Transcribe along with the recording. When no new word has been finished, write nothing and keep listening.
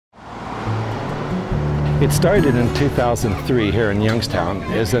It started in 2003 here in Youngstown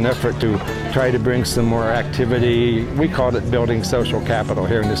as an effort to try to bring some more activity. We called it building social capital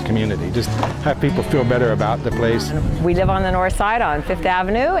here in this community. Just have people feel better about the place. We live on the north side on 5th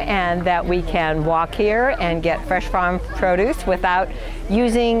Avenue, and that we can walk here and get fresh farm produce without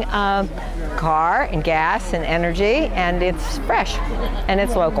using a car and gas and energy, and it's fresh and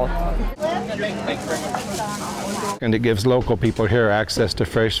it's local. And it gives local people here access to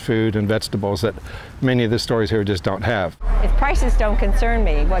fresh food and vegetables that many of the stores here just don't have. If prices don't concern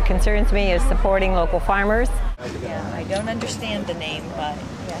me, what concerns me is supporting local farmers. Yeah, I don't understand the name, but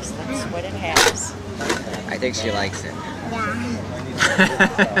yes, that's what it has. I think she likes it.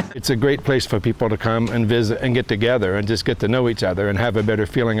 It's a great place for people to come and visit and get together and just get to know each other and have a better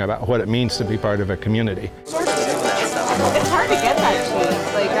feeling about what it means to be part of a community. It's hard to get that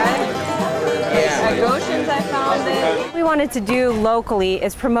cheese. Like at Goshen's I found it. What we wanted to do locally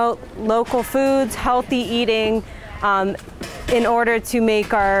is promote local foods, healthy eating, in order to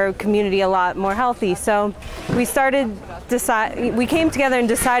make our community a lot more healthy. So we came together and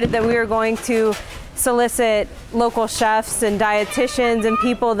decided that we were going to solicit local chefs and dietitians and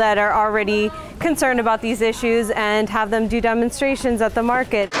people that are already concerned about these issues and have them do demonstrations at the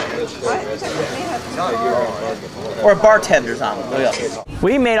market. Or bartender's omelet.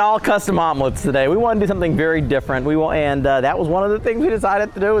 We made all custom omelets today. We wanted to do something very different. And that was one of the things we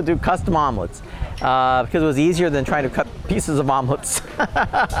decided to do, was do custom omelets. Because it was easier than trying to cut pieces of omelets.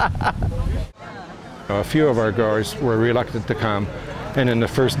 A few of our growers were reluctant to come, and in the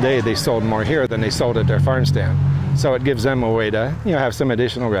first day they sold more here than they sold at their farm stand. So it gives them a way to have some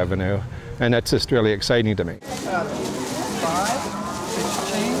additional revenue, and that's just really exciting to me.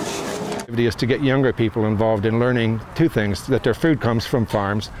 Is to get younger people involved in learning two things: that their food comes from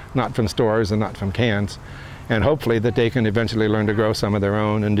farms, not from stores and not from cans, and hopefully that they can eventually learn to grow some of their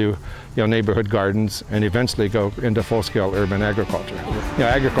own and do neighborhood gardens and eventually go into full-scale urban agriculture.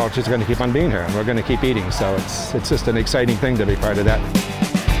 Agriculture is going to keep on being here and we're going to keep eating, so it's just an exciting thing to be part of that.